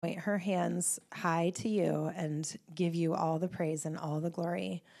point her hands high to you and give you all the praise and all the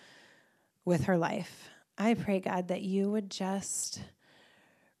glory with her life. I pray, God, that you would just,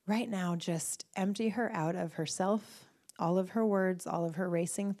 right now, just empty her out of herself, all of her words, all of her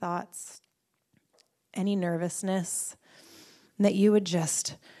racing thoughts, any nervousness, and that you would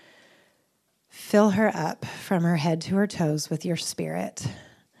just fill her up from her head to her toes with your spirit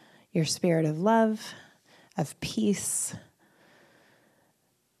of love, of peace.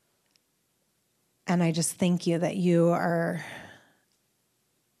 And I just thank you that you are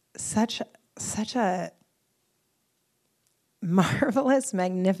such a marvelous,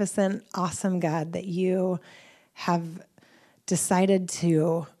 magnificent, awesome God, that you have decided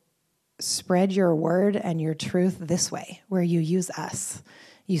to spread your word and your truth this way, where you use us.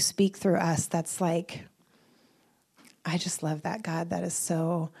 You speak through us. That's like, I just love that, God. That is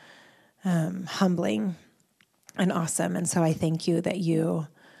so humbling and awesome. And so I thank you that you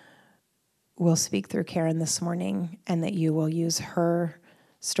will speak through Karen this morning, and that you will use her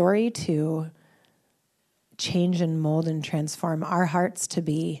story to change and mold and transform our hearts to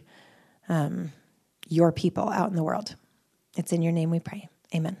be your people out in the world. It's in your name we pray.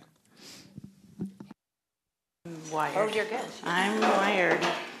 Amen. Wired. Oh, you're good. I'm wired.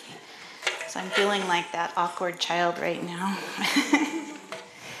 So I'm feeling like that awkward child right now.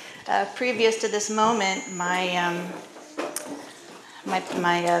 Previous to this moment, my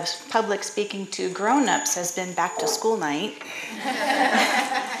public speaking to grown-ups has been back to school night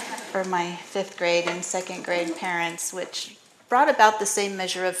for my 5th grade and 2nd grade parents, which brought about the same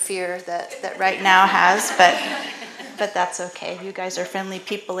measure of fear that right now has, but that's okay. You guys are friendly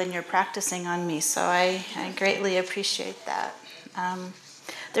people and you're practicing on me, so I greatly appreciate that.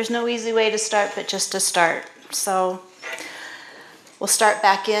 There's no easy way to start but just to start. So we'll start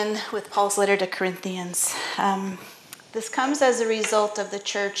back in with Paul's letter to Corinthians. This comes as a result of the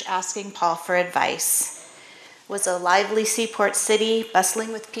church asking Paul for advice. It was a lively seaport city,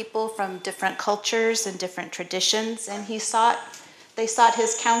 bustling with people from different cultures and different traditions, and they sought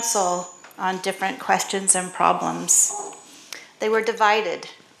his counsel on different questions and problems. They were divided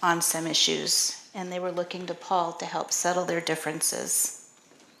on some issues, and they were looking to Paul to help settle their differences.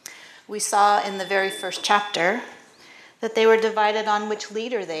 We saw in the very first chapter that they were divided on which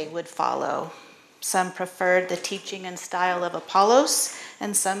leader they would follow. Some preferred the teaching and style of Apollos,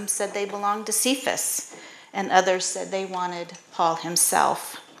 and some said they belonged to Cephas, and others said they wanted Paul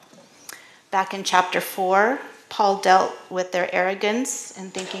himself. Back in chapter 4, Paul dealt with their arrogance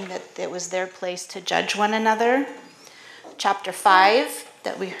and thinking that it was their place to judge one another. Chapter 5,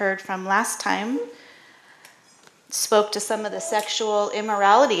 that we heard from last time, spoke to some of the sexual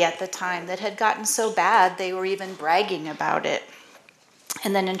immorality at the time that had gotten so bad they were even bragging about it.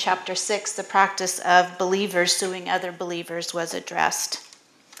 And then in chapter 6, the practice of believers suing other believers was addressed.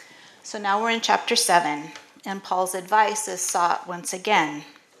 So now we're in chapter 7, and Paul's advice is sought once again.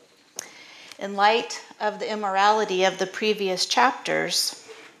 In light of the immorality of the previous chapters,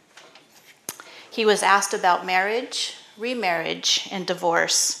 he was asked about marriage, remarriage, and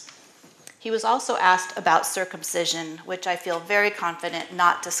divorce. He was also asked about circumcision, which I feel very confident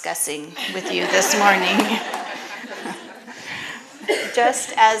not discussing with you this morning.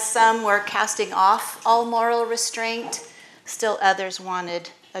 Just as some were casting off all moral restraint, still others wanted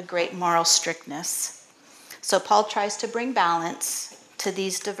a great moral strictness. So Paul tries to bring balance to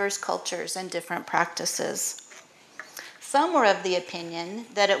these diverse cultures and different practices. Some were of the opinion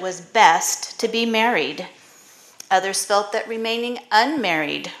that it was best to be married. Others felt that remaining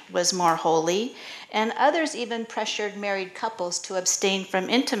unmarried was more holy, and others even pressured married couples to abstain from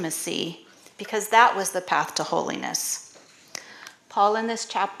intimacy because that was the path to holiness. Paul in this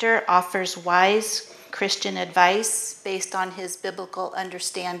chapter offers wise Christian advice based on his biblical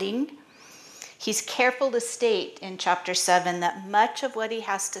understanding. He's careful to state in chapter 7 that much of what he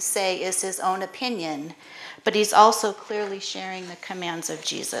has to say is his own opinion, but he's also clearly sharing the commands of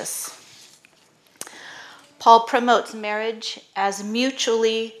Jesus. Paul promotes marriage as a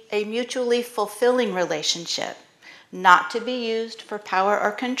mutually fulfilling relationship, not to be used for power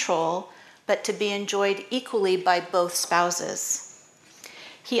or control, but to be enjoyed equally by both spouses.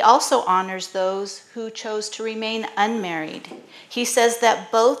 He also honors those who chose to remain unmarried. He says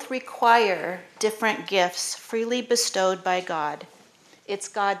that both require different gifts freely bestowed by God. It's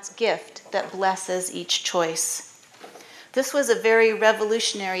God's gift that blesses each choice. This was a very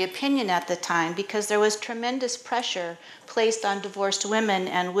revolutionary opinion at the time because there was tremendous pressure placed on divorced women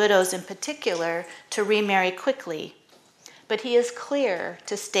and widows in particular to remarry quickly. But he is clear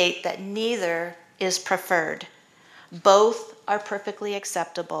to state that neither is preferred. Both are perfectly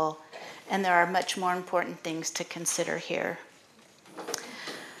acceptable, and there are much more important things to consider here.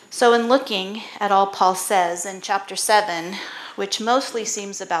 So in looking at all Paul says in chapter 7, which mostly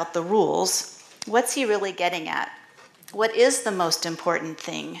seems about the rules, what's he really getting at? What is the most important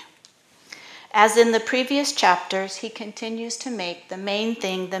thing? As in the previous chapters, he continues to make the main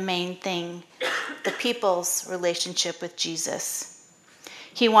thing, the people's relationship with Jesus.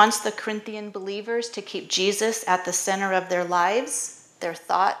 He wants the Corinthian believers to keep Jesus at the center of their lives, their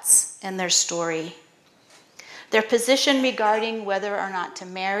thoughts, and their story. Their position regarding whether or not to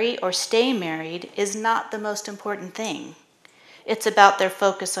marry or stay married is not the most important thing. It's about their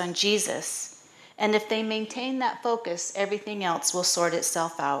focus on Jesus. And if they maintain that focus, everything else will sort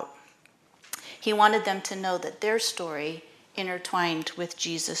itself out. He wanted them to know that their story intertwined with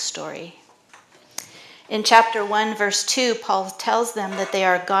Jesus' story. In chapter 1, verse 2, Paul tells them that they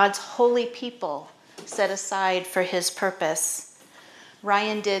are God's holy people set aside for his purpose.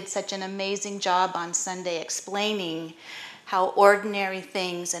 Ryan did such an amazing job on Sunday explaining how ordinary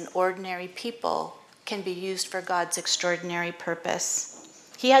things and ordinary people can be used for God's extraordinary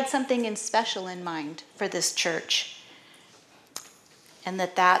purpose. He had something special in mind for this church, and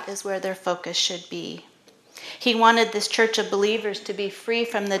that is where their focus should be. He wanted this church of believers to be free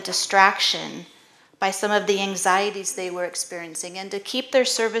from the distraction by some of the anxieties they were experiencing, and to keep their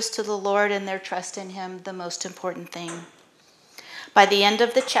service to the Lord and their trust in him the most important thing. By the end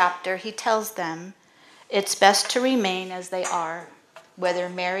of the chapter, he tells them it's best to remain as they are, whether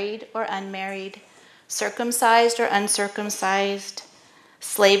married or unmarried, circumcised or uncircumcised,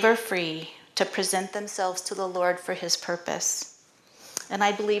 slave or free, to present themselves to the Lord for his purpose. And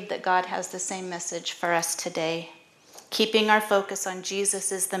I believe that God has the same message for us today. Keeping our focus on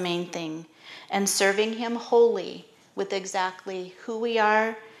Jesus is the main thing, and serving him wholly with exactly who we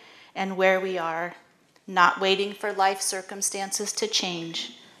are and where we are, not waiting for life circumstances to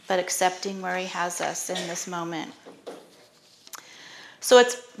change, but accepting where he has us in this moment. So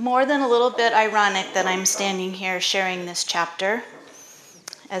it's more than a little bit ironic that I'm standing here sharing this chapter.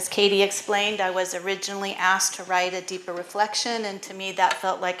 As Katie explained, I was originally asked to write a deeper reflection, and to me that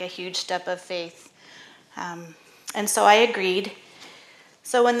felt like a huge step of faith. And so I agreed.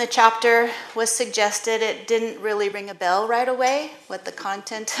 So when the chapter was suggested, it didn't really ring a bell right away what the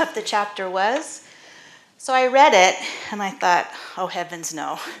content of the chapter was. So I read it, and I thought, oh heavens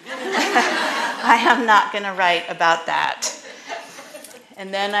no. I am not going to write about that.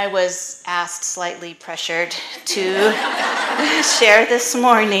 And then I was asked, slightly pressured, to share this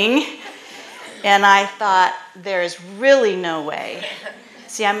morning. And I thought, there is really no way.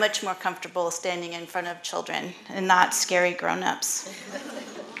 See, I'm much more comfortable standing in front of children and not scary grown-ups.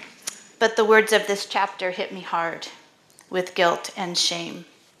 But the words of this chapter hit me hard with guilt and shame.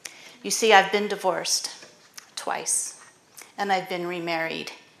 You see, I've been divorced twice, and I've been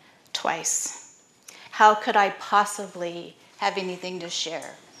remarried twice. How could I possibly have anything to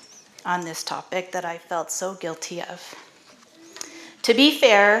share on this topic that I felt so guilty of? To be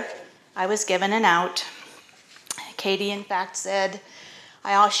fair, I was given an out. Katie, in fact, said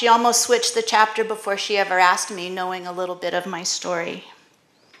she almost switched the chapter before she ever asked me, knowing a little bit of my story.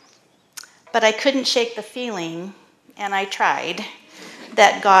 But I couldn't shake the feeling, and I tried,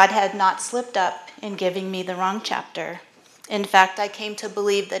 that God had not slipped up in giving me the wrong chapter. In fact, I came to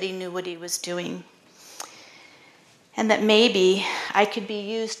believe that he knew what he was doing, and that maybe I could be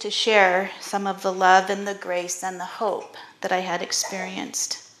used to share some of the love and the grace and the hope that I had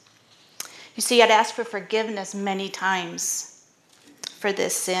experienced. You see, I'd asked for forgiveness many times for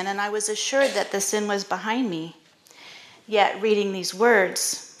this sin, and I was assured that the sin was behind me. Yet reading these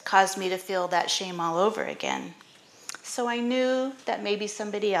words caused me to feel that shame all over again. So I knew that maybe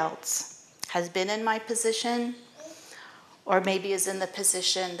somebody else has been in my position, or maybe is in the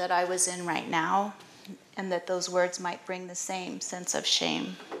position that I was in right now, and that those words might bring the same sense of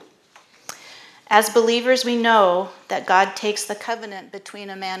shame. As believers, we know that God takes the covenant between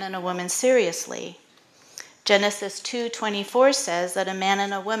a man and a woman seriously. Genesis 2:24 says that a man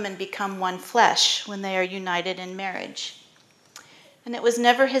and a woman become one flesh when they are united in marriage. And it was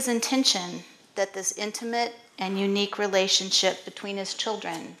never his intention that this intimate and unique relationship between his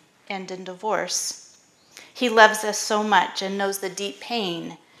children end in divorce. He loves us so much and knows the deep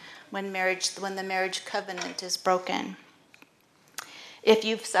pain when the marriage covenant is broken. If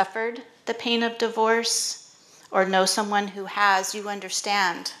you've suffered the pain of divorce or know someone who has, you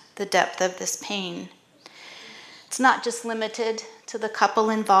understand the depth of this pain. It's not just limited to the couple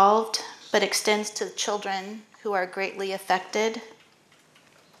involved, but extends to children who are greatly affected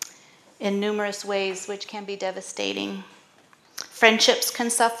in numerous ways, which can be devastating. Friendships can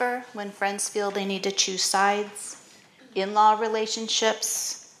suffer when friends feel they need to choose sides. In-law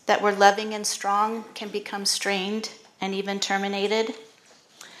relationships that were loving and strong can become strained and even terminated.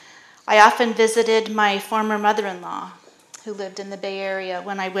 I often visited my former mother-in-law, who lived in the Bay Area,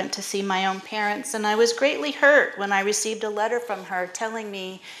 when I went to see my own parents, and I was greatly hurt when I received a letter from her telling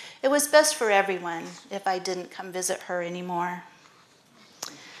me it was best for everyone if I didn't come visit her anymore.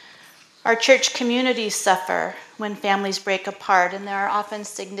 Our church communities suffer when families break apart, and there are often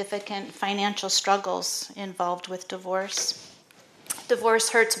significant financial struggles involved with divorce.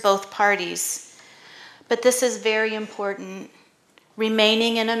 Divorce hurts both parties, but this is very important.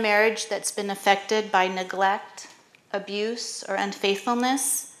 Remaining in a marriage that's been affected by neglect, abuse, or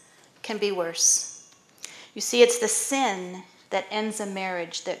unfaithfulness can be worse. You see, it's the sin that ends a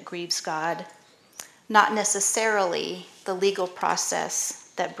marriage that grieves God, not necessarily the legal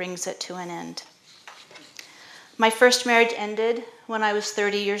process that brings it to an end. My first marriage ended when I was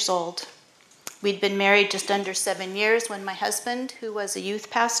 30 years old. We'd been married just under 7 years when my husband, who was a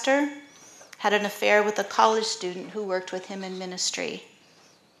youth pastor, had an affair with a college student who worked with him in ministry.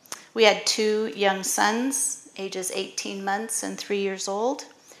 We had 2 young sons, ages 18 months and 3 years old,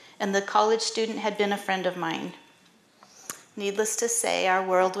 and the college student had been a friend of mine. Needless to say, our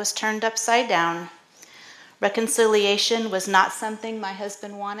world was turned upside down. Reconciliation was not something my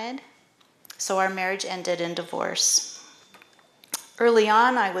husband wanted, so our marriage ended in divorce. Early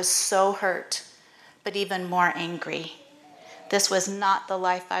on, I was so hurt, but even more angry. This was not the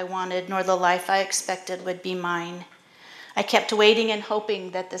life I wanted, nor the life I expected would be mine. I kept waiting and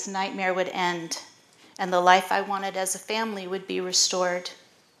hoping that this nightmare would end, and the life I wanted as a family would be restored.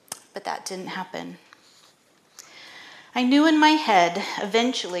 But that didn't happen. I knew in my head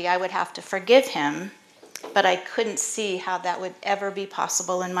eventually I would have to forgive him, but I couldn't see how that would ever be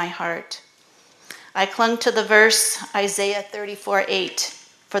possible in my heart. I clung to the verse Isaiah 34:8,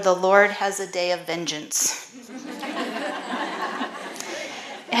 "For the Lord has a day of vengeance."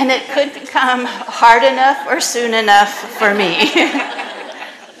 And it couldn't come hard enough or soon enough for me.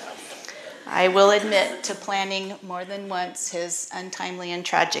 I will admit to planning more than once his untimely and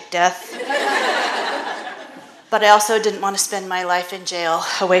tragic death. But I also didn't want to spend my life in jail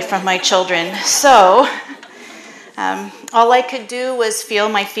away from my children. So all I could do was feel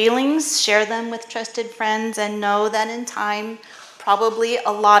my feelings, share them with trusted friends, and know that in time, probably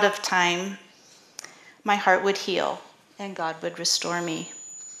a lot of time, my heart would heal and God would restore me.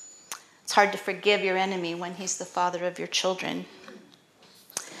 It's hard to forgive your enemy when he's the father of your children.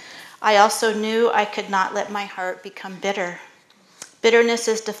 I also knew I could not let my heart become bitter. Bitterness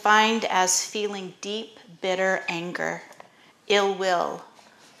is defined as feeling deep, bitter anger, ill will,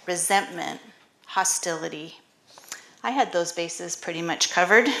 resentment, hostility. I had those bases pretty much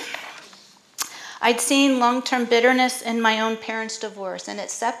covered. I'd seen long-term bitterness in my own parents' divorce, and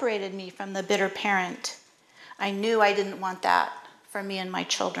it separated me from the bitter parent. I knew I didn't want that for me and my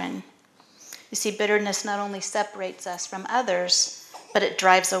children. You see, bitterness not only separates us from others, but it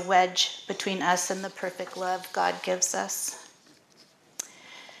drives a wedge between us and the perfect love God gives us.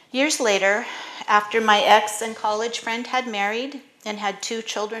 Years later, after my ex and college friend had married and had 2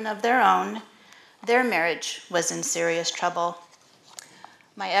 children of their own, their marriage was in serious trouble.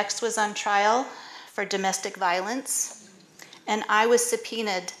 My ex was on trial for domestic violence, and I was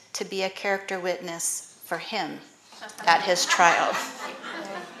subpoenaed to be a character witness for him at his trial.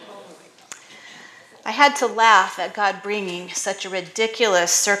 I had to laugh at God bringing such a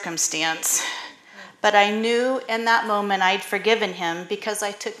ridiculous circumstance, but I knew in that moment I'd forgiven him because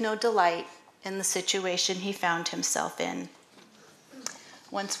I took no delight in the situation he found himself in.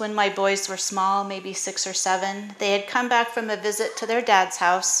 Once when my boys were small, maybe 6 or 7, they had come back from a visit to their dad's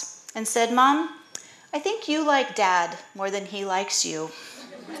house and said, "Mom, I think you like Dad more than he likes you."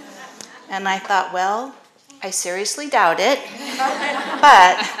 And I thought, well, I seriously doubt it,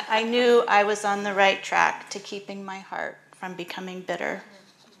 but I knew I was on the right track to keeping my heart from becoming bitter.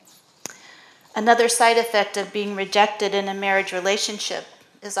 Another side effect of being rejected in a marriage relationship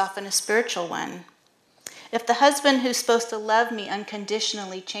is often a spiritual one. If the husband who's supposed to love me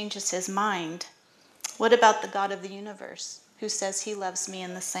unconditionally changes his mind, what about the God of the universe who says he loves me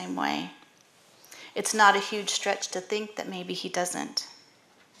in the same way? It's not a huge stretch to think that maybe he doesn't.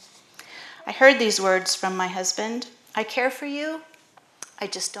 I heard these words from my husband: "I care for you, I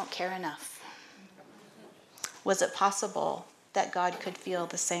just don't care enough." Was it possible that God could feel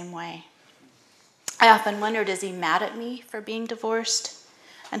the same way? I often wondered, is he mad at me for being divorced?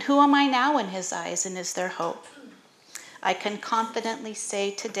 And who am I now in his eyes, and is there hope? I can confidently say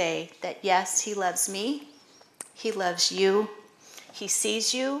today that yes, he loves me, he loves you, he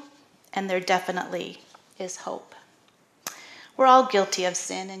sees you, and there definitely is hope. We're all guilty of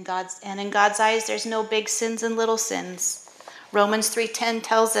sin, and in God's eyes, there's no big sins and little sins. Romans 3:10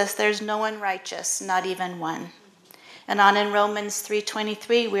 tells us there's no one righteous, not even one. And on in Romans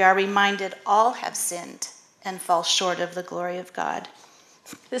 3:23, we are reminded all have sinned and fall short of the glory of God.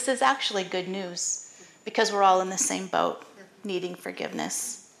 This is actually good news because we're all in the same boat, needing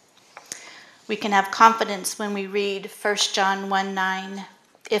forgiveness. We can have confidence when we read 1 John 1:9.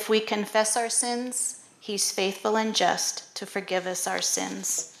 If we confess our sins, he's faithful and just to forgive us our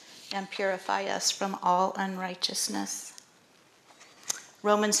sins and purify us from all unrighteousness.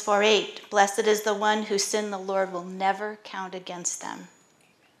 Romans 4:8, blessed is the one whose sin the Lord will never count against them.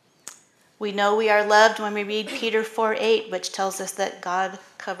 We know we are loved when we read Peter 4:8, which tells us that God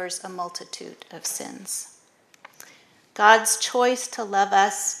covers a multitude of sins. God's choice to love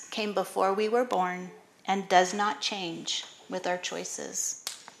us came before we were born and does not change with our choices.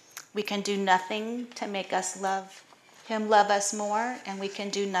 We can do nothing to make him love us more, and we can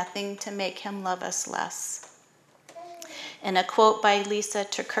do nothing to make him love us less. In a quote by Lisa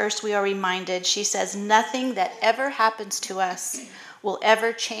Turkurst, we are reminded, she says, nothing that ever happens to us will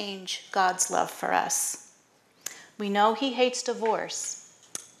ever change God's love for us. We know he hates divorce,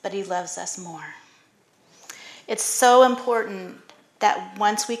 but he loves us more. It's so important that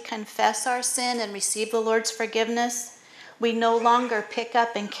once we confess our sin and receive the Lord's forgiveness, we no longer pick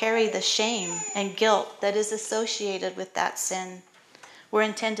up and carry the shame and guilt that is associated with that sin. We're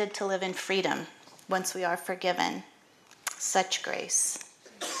intended to live in freedom once we are forgiven. Such grace.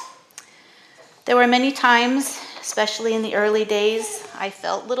 There were many times, especially in the early days, I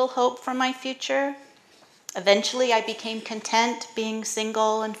felt little hope for my future. Eventually, I became content being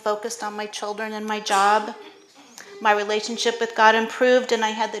single and focused on my children and my job. My relationship with God improved, and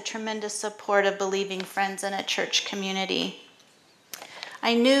I had the tremendous support of believing friends and a church community.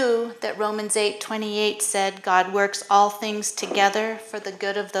 I knew that Romans 8:28 said, God works all things together for the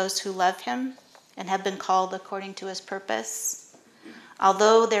good of those who love him and have been called according to his purpose.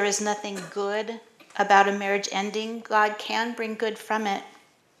 Although there is nothing good about a marriage ending, God can bring good from it.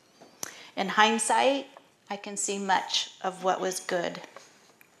 In hindsight, I can see much of what was good.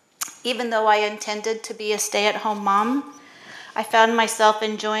 Even though I intended to be a stay-at-home mom, I found myself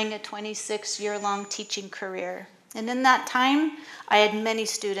enjoying a 26-year-long teaching career. And in that time, I had many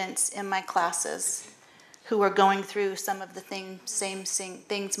students in my classes who were going through some of the same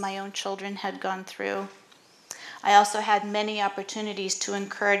things my own children had gone through. I also had many opportunities to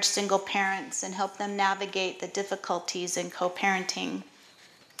encourage single parents and help them navigate the difficulties in co-parenting.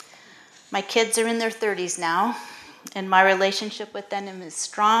 My kids are in their 30s now, and my relationship with them is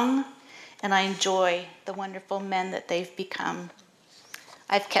strong, and I enjoy the wonderful men that they've become.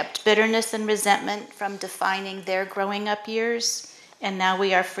 I've kept bitterness and resentment from defining their growing up years, and now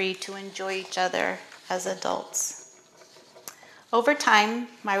we are free to enjoy each other as adults. Over time,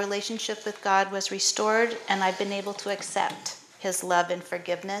 my relationship with God was restored, and I've been able to accept his love and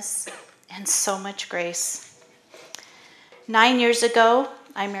forgiveness and so much grace. 9 years ago,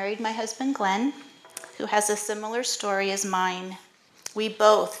 I married my husband, Glenn, who has a similar story as mine. We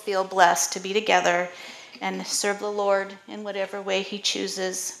both feel blessed to be together and serve the Lord in whatever way he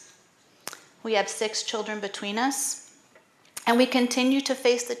chooses. We have 6 children between us, and we continue to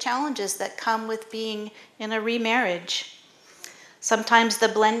face the challenges that come with being in a remarriage. Sometimes the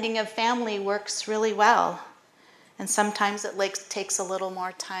blending of family works really well, and sometimes it takes a little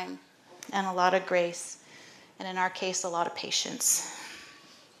more time and a lot of grace, and in our case, a lot of patience.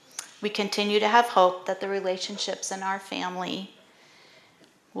 We continue to have hope that the relationships in our family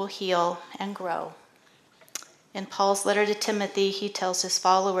will heal and grow. In Paul's letter to Timothy, he tells his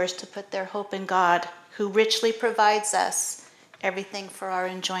followers to put their hope in God, who richly provides us everything for our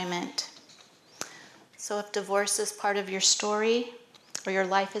enjoyment. So if divorce is part of your story, or your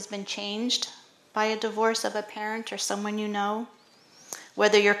life has been changed by a divorce of a parent or someone you know,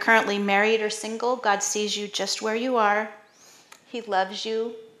 whether you're currently married or single, God sees you just where you are. He loves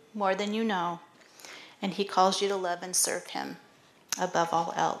you more than you know, and he calls you to love and serve him above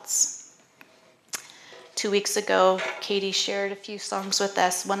all else. 2 weeks ago, Katie shared a few songs with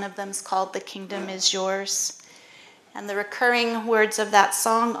us. One of them is called The Kingdom Is Yours. And the recurring words of that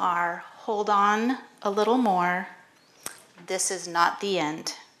song are, hold on a little more. This is not the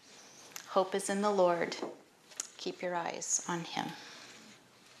end. Hope is in the Lord. Keep your eyes on him.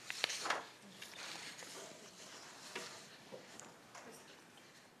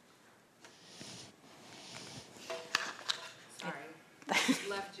 Sorry,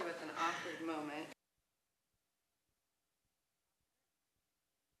 left you with an awkward moment.